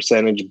 3-point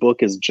percentage.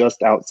 Book is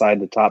just outside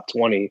the top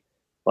 20.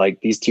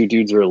 Like, these two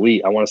dudes are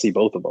elite. I want to see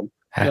both of them.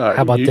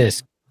 How about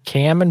this?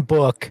 Cam and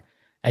Book,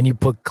 and you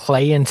put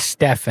Clay and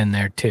Steph in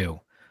there too.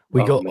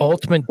 We go man.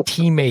 Ultimate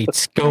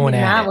teammates going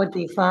at that it. would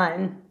be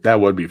fun. That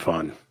would be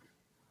fun.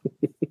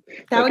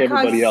 That would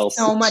cause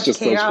so much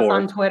chaos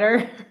on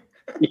Twitter.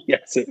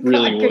 Yes, it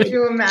really would. Could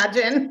you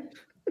imagine?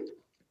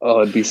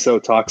 Oh, it'd be so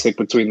toxic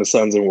between the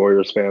Suns and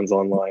Warriors fans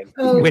online.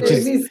 Oh, it would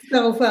be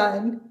so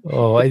fun.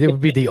 Oh, it would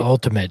be the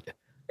ultimate.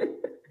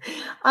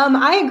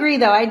 I agree,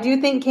 though. I do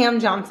think Cam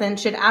Johnson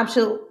should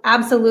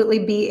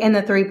absolutely be in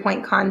the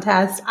 3-point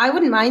contest. I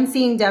wouldn't mind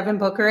seeing Devin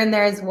Booker in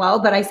there as well,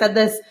 but I said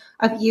this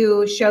a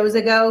few shows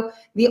ago.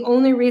 The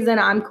only reason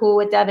I'm cool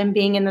with Devin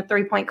being in the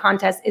 3-point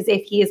contest is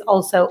if he is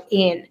also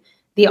in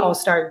the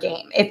All-Star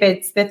game. If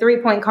it's the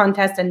 3-point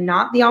contest and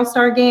not the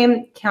All-Star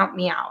game, count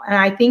me out. And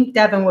I think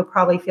Devin would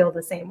probably feel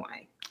the same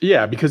way.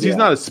 Yeah, because he's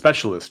not a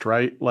specialist,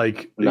 right?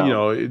 Like, you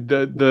know,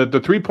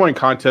 the 3-point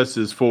contest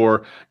is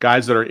for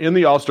guys that are in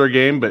the All-Star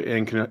game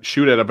and can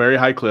shoot at a very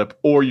high clip,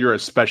 or you're a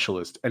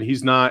specialist. And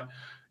he's not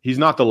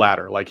the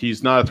latter. Like,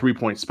 he's not a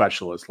 3-point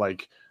specialist.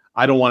 Like,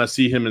 I don't want to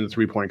see him in the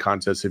 3-point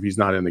contest if he's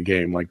not in the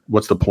game. Like,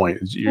 what's the point?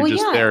 You're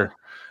there.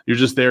 You're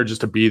just there just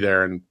to be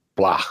there and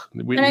blah.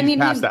 He's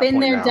been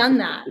there, now. Done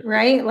that,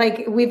 right?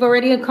 Like, we've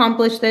already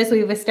accomplished this.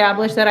 We've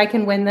established that I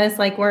can win this.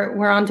 Like,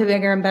 we're on to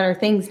bigger and better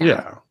things now.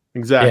 Yeah,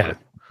 exactly. Yeah.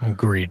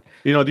 Agreed.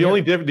 You know, the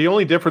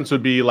only difference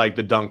would be like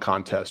the dunk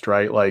contest,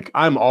 right? Like,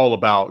 I'm all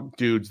about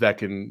dudes that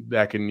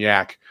can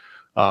yak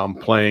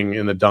playing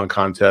in the dunk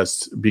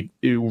contest,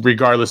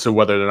 regardless of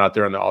whether or not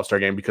they're in the All-Star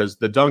game, because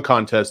the dunk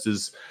contest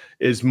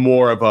is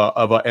more of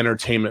a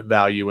entertainment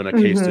value in a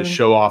case to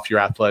show off your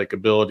athletic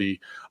ability,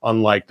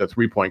 unlike the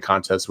 3-point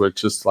contest, which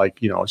just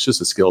like, you know, it's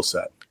just a skill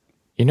set.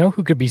 You know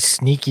who could be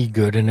sneaky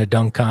good in a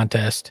dunk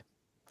contest?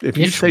 If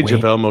you say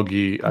JaVale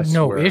McGee, I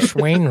swear. Ish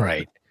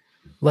Wainwright.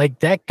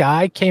 Like, that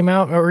guy came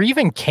out, or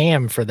even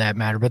Cam for that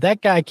matter, but that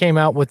guy came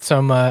out with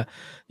some,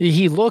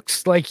 he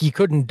looks like he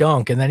couldn't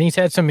dunk, and then he's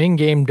had some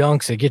in-game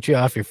dunks that get you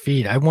off your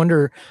feet. I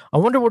wonder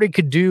what he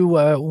could do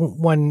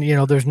when, you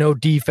know, there's no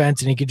defense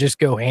and he could just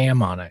go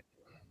ham on it.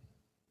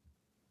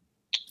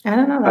 I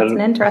don't know. That's an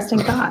interesting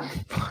thought.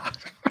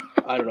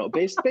 I don't know.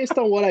 Based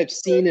on what I've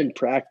seen in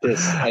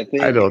practice,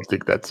 I don't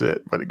think that's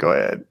it, but go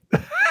ahead.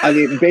 I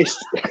mean,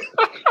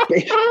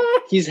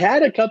 He's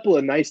had a couple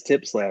of nice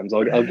tip slams.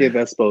 I'll give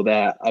Espo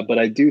that. But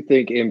I do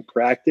think in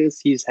practice,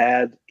 he's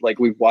had, like,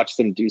 we've watched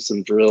him do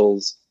some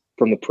drills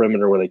from the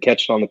perimeter where they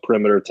catch it on the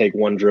perimeter, take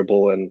one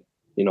dribble and,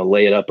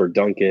 lay it up or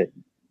dunk it.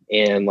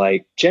 And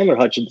like Chandler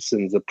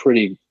Hutchinson's a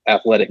pretty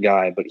athletic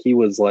guy, but he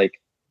was like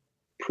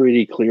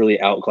pretty clearly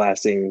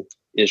outclassing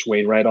Ish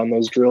Wainwright on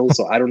those drills.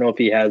 So I don't know if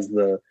he has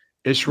the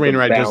Ish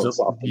Wainwright doesn't.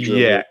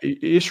 Yeah,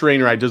 Ish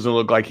Wainwright doesn't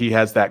look like he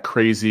has that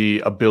crazy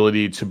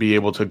ability to be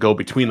able to go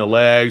between the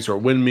legs or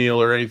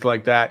windmill or anything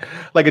like that.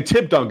 Like a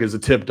tip dunk is a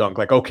tip dunk.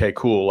 Like, okay,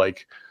 cool.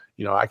 Like,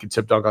 I can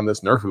tip dunk on this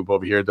Nerf hoop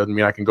over here. It doesn't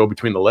mean I can go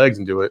between the legs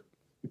and do it.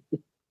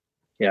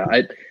 Yeah,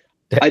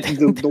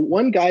 the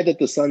one guy that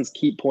the Suns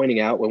keep pointing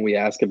out when we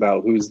ask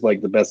about who's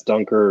like the best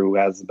dunker, who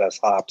has the best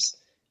hops,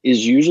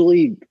 is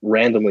usually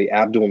randomly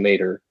Abdul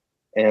Nader.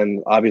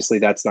 And obviously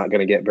that's not going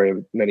to get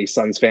very many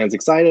Suns fans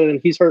excited, and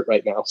he's hurt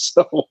right now.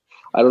 So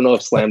I don't know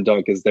if slam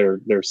dunk is their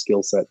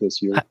skill set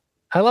this year.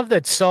 I love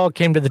that Saul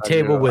came to the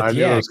table with I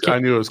knew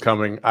it was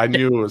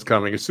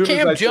coming. As soon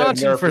Cam as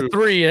Johnson for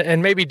 3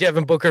 and maybe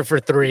Devin Booker for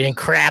 3 and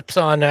craps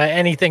on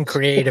anything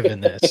creative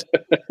in this.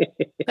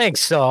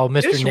 Thanks, Saul,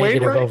 Mr. Ish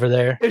Negative Wainwright, over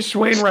there. Ish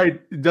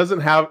Wainwright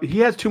he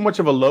has too much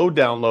of a low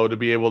down low to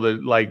be able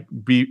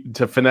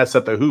to finesse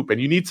at the hoop,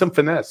 and you need some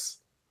finesse.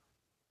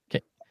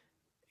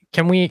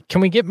 Can we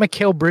get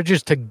Mikal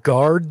Bridges to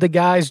guard the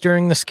guys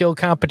during the skill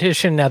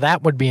competition? Now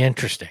that would be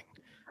interesting.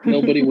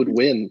 Nobody would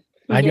win.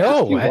 I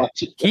know.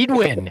 He'd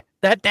win.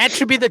 That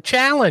should be the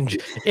challenge.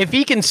 If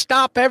he can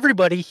stop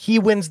everybody, he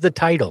wins the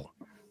title.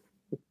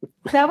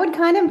 That would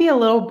kind of be a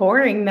little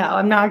boring, though.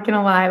 I'm not going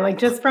to lie. Like,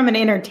 just from an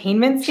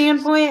entertainment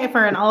standpoint,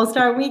 for an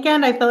all-star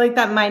weekend, I feel like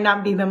that might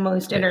not be the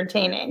most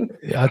entertaining.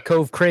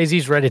 Cove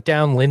Crazies, write it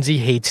down. Lindsay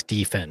hates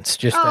defense.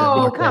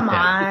 Come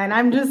on.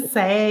 I'm just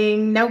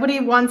saying. Nobody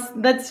wants...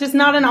 That's just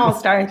not an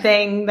all-star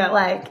thing that,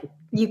 like,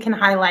 you can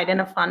highlight in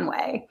a fun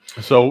way.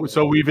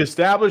 So we've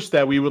established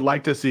that we would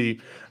like to see...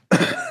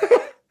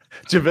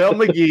 JaVale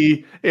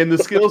McGee in the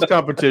skills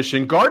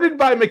competition, guarded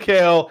by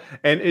Mikal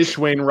and Ish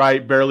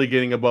Wainwright, barely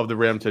getting above the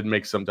rim to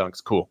make some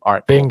dunks. Cool. All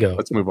right. Bingo. Cool.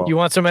 Let's move on. You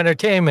want some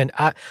entertainment?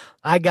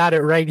 I got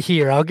it right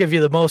here. I'll give you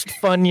the most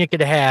fun you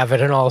could have at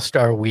an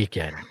all-star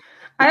weekend.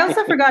 I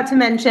also forgot to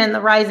mention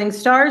the Rising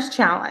Stars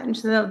Challenge.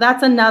 So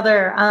that's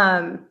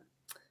another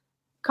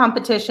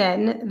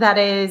competition that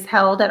is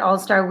held at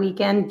All-Star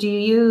Weekend. Do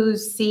you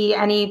see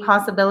any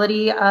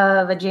possibility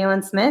of a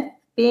Jalen Smith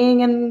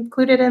being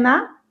included in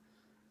that?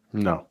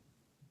 No.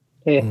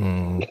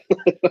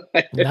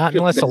 Not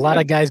unless a lot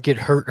of guys get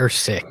hurt or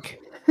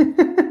sick.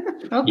 Okay.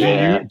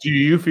 Yeah. Do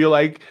you feel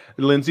like,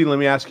 Lindsay, let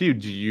me ask you,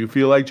 do you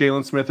feel like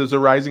Jalen Smith is a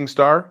rising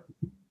star?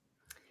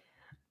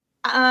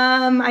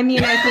 I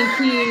mean, I think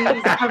he's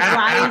a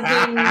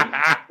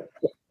rising.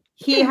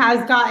 He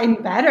has gotten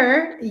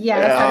better.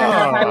 Yes, I don't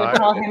know if I would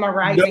call him a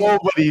rising.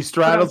 Nobody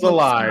straddles a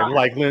line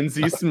like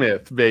Lindsay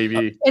Smith,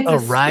 baby. It's a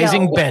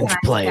rising bench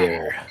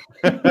player.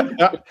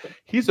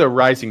 He's a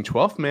rising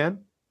 12th man.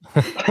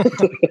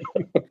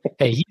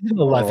 Hey, he's an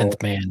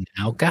 11th man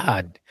now.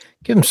 God,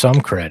 give him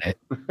some credit.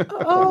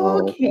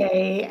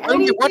 Okay.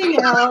 Anything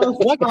else?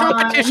 What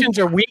competitions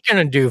are we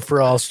going to do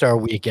for All-Star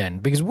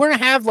Weekend? Because we're going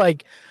to have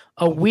like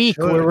a week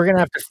where we're going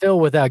to have to fill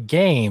without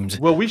games.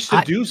 Well, we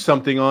should do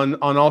something on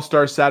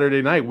All-Star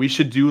Saturday night. We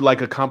should do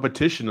like a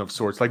competition of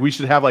sorts. Like we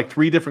should have like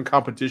 3 different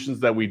competitions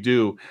that we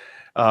do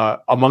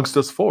amongst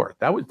us 4.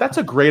 That's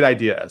a great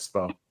idea,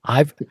 Espo.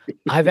 I've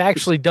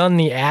actually done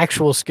the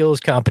actual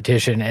skills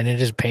competition, and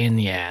it is a pain in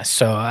the ass.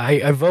 So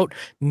I vote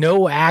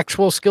no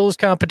actual skills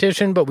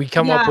competition, but we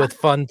come up with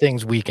fun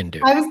things we can do.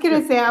 I was going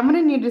to say, I'm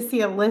going to need to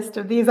see a list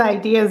of these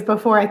ideas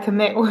before I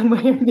commit one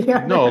way or the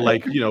other. No,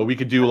 like, we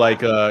could do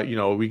like,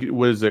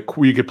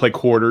 we could play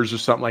quarters or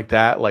something like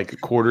that.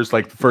 Like quarters,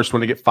 like the first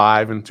one to get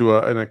 5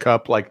 in a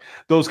cup, like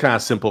those kind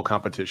of simple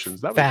competitions.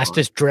 That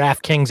fastest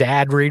DraftKings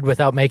ad read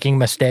without making a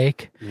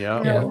mistake. Yeah.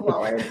 Oh,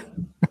 Lord.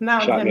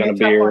 Now shotgun a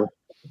beer.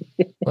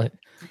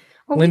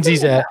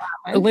 Lindsay's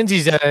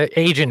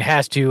agent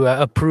has to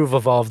approve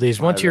of all of these.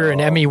 Once you're an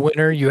Emmy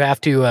winner, you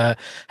have to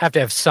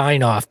have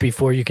sign off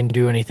before you can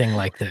do anything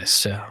like this.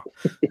 So,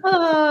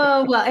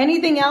 well,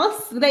 anything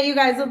else that you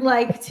guys would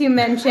like to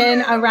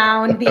mention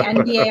around the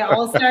NBA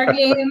All-Star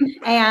Game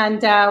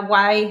and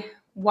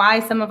why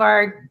some of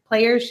our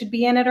players should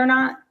be in it or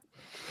not?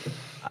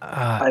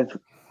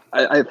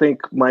 I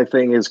think my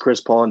thing is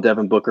Chris Paul and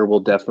Devin Booker will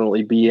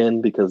definitely be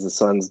in because the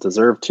Suns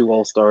deserve 2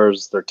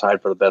 All-Stars. They're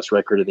tied for the best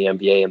record in the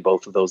NBA, and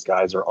both of those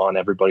guys are on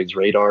everybody's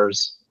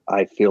radars.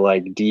 I feel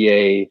like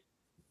DA,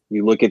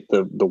 you look at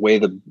the way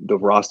the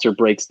roster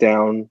breaks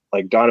down,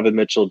 like Donovan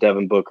Mitchell,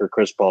 Devin Booker,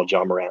 Chris Paul,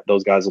 John Morant,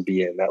 those guys will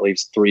be in. That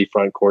leaves 3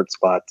 front court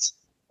spots,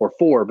 or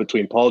 4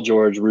 between Paul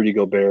George, Rudy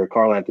Gobert,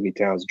 Karl Anthony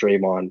Towns,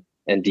 Draymond,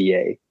 and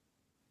DA.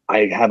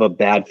 I have a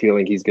bad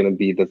feeling he's going to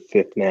be the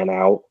 5th man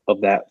out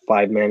of that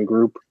 5-man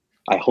group.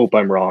 I hope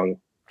I'm wrong,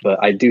 but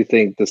I do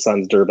think the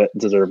Suns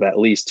deserve at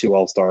least 2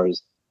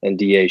 All-Stars, and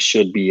DA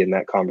should be in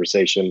that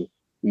conversation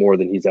more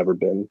than he's ever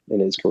been in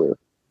his career.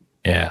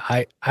 Yeah,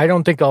 I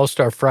don't think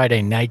All-Star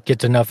Friday night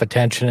gets enough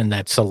attention in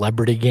that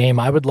celebrity game.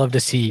 I would love to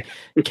see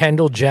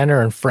Kendall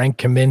Jenner and Frank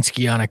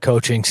Kaminsky on a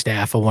coaching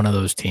staff of one of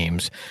those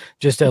teams.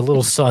 Just a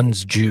little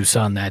Suns juice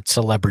on that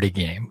celebrity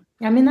game.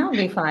 I mean, that would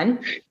be fun.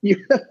 You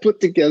have put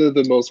together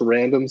the most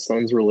random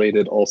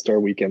Suns-related All-Star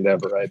weekend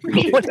ever. I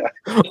appreciate that.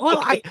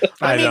 Well,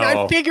 I mean,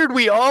 I figured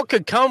we all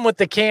could come with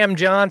the Cam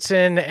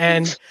Johnson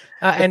and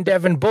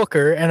Devin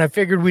Booker, and I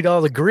figured we'd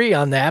all agree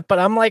on that. But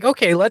I'm like,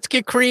 okay, let's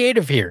get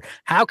creative here.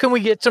 How can we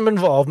get some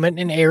involvement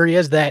in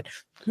areas that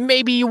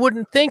maybe you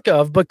wouldn't think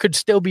of, but could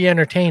still be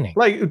entertaining?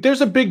 Like,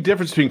 there's a big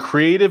difference between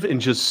creative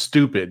and just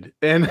stupid.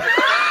 And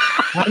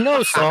I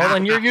know, Saul,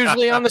 and you're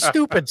usually on the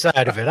stupid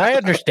side of it. I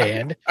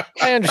understand.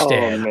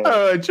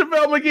 JaVale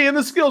McGee in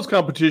the skills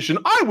competition.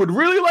 I would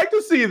really like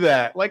to see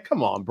that. Like,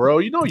 come on, bro.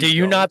 You know, do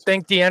you not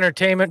think the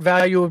entertainment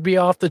value would be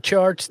off the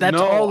charts? That's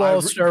all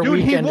All-Star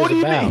Weekend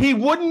is about. He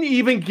wouldn't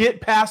even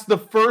get past the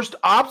first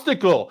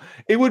obstacle.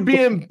 It would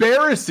be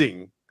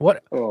embarrassing.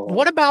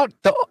 What about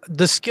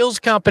the skills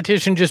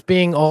competition just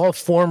being all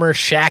former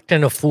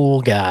Shaqtin' a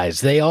Fool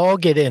guys? They all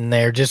get in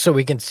there just so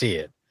we can see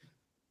it.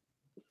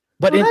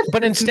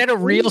 But instead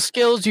of real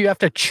skills, you have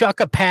to chuck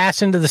a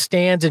pass into the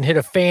stands and hit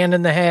a fan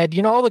in the head.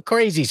 You know, all the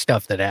crazy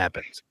stuff that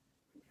happens.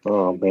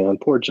 Oh, man.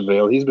 Poor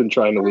JaVale. He's been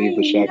trying to leave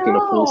the Shaqtin' a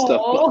Fool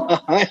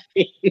stuff behind.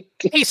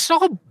 Hey,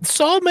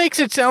 Saul makes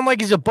it sound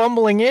like he's a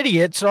bumbling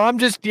idiot, so I'm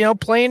just,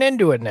 playing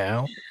into it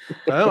now.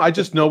 I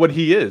just know what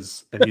he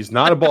is, and he's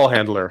not a ball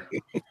handler.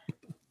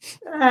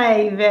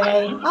 Hey,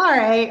 Vay. All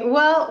right.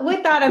 Well,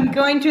 with that, I'm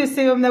going to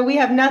assume that we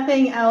have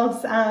nothing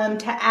else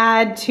to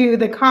add to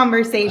the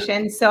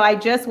conversation. So I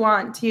just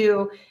want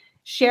to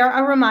share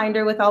a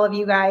reminder with all of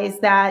you guys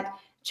that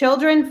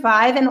children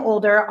 5 and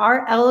older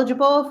are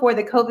eligible for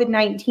the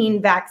COVID-19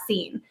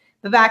 vaccine.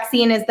 The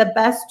vaccine is the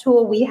best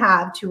tool we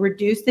have to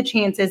reduce the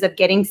chances of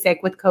getting sick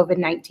with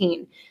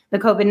COVID-19. The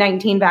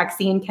COVID-19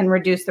 vaccine can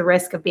reduce the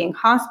risk of being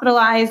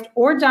hospitalized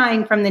or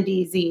dying from the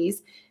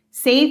disease.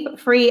 Safe,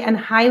 free, and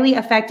highly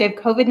effective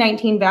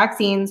COVID-19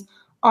 vaccines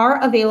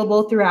are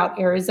available throughout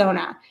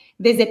Arizona.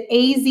 Visit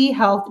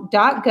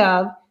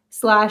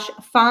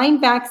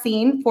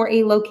azhealth.gov/findvaccine for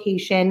a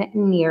location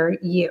near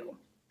you.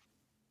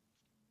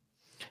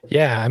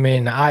 Yeah, I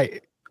mean, I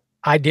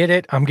did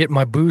it. I'm getting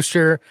my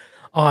booster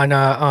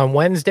on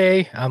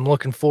Wednesday. I'm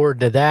looking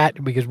forward to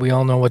that because we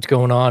all know what's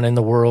going on in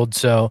the world.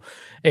 So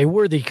a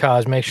worthy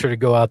cause. Make sure to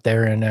go out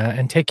there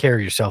and take care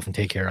of yourself and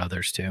take care of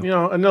others too.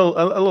 A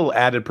little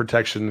added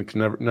protection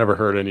can never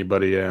hurt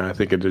anybody. I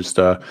think it just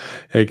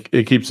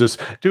it keeps us,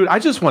 dude. I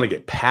just want to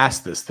get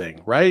past this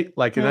thing, right?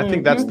 Like, and I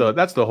think that's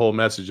the whole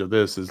message of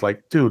this is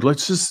like, dude,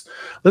 let's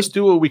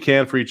do what we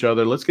can for each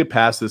other. Let's get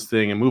past this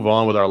thing and move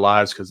on with our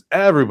lives because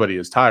everybody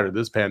is tired of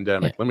this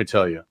pandemic. Let me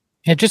tell you.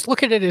 And just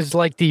look at it as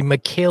like the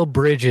Mikal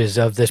Bridges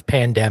of this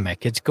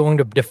pandemic. It's going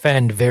to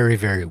defend very,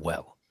 very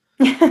well.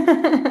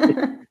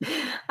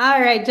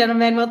 All right,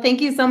 gentlemen. Well, thank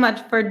you so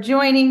much for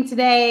joining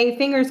today.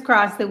 Fingers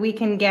crossed that we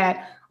can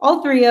get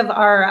all 3 of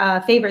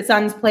our favorite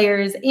Suns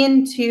players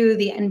into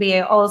the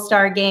NBA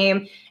All-Star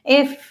game.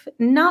 If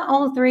not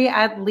all 3,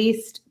 at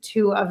least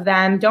 2 of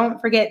them.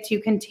 Don't forget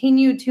to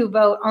continue to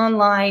vote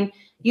online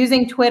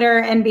using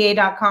Twitter,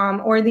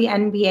 NBA.com, or the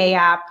NBA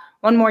app.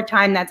 One more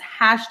time, that's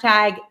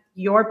hashtag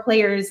your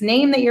player's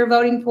name that you're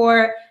voting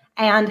for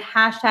and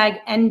hashtag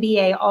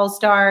NBA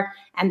All-Star.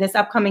 And this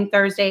upcoming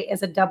Thursday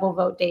is a double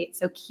vote date.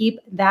 So keep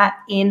that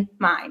in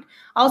mind.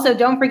 Also,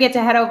 don't forget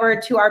to head over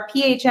to our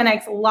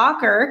PHNX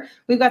locker.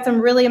 We've got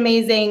some really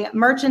amazing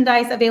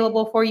merchandise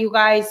available for you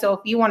guys. So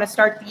if you want to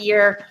start the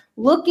year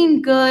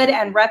looking good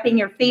and repping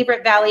your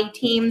favorite Valley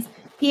teams,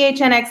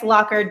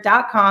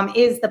 PHNXlocker.com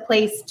is the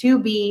place to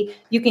be.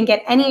 You can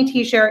get any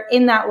t-shirt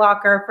in that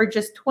locker for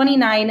just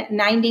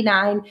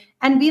 $29.99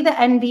 and be the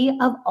envy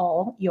of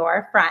all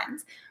your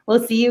friends.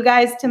 We'll see you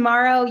guys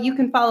tomorrow. You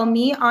can follow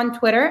me on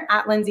Twitter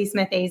at Lindsay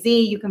Smith AZ.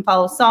 You can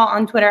follow Saul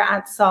on Twitter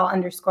at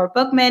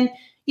Saul_Bookman.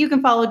 You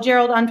can follow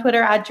Gerald on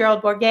Twitter at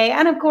Gerald Bourget.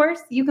 And of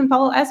course, you can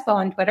follow Espo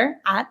on Twitter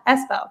at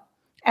Espo.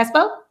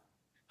 Espo?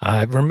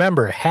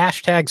 Remember,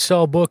 hashtag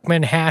Saul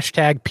Bookman,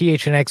 hashtag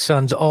PHNX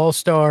Suns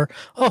All-Star.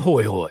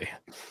 Ahoy, hoy.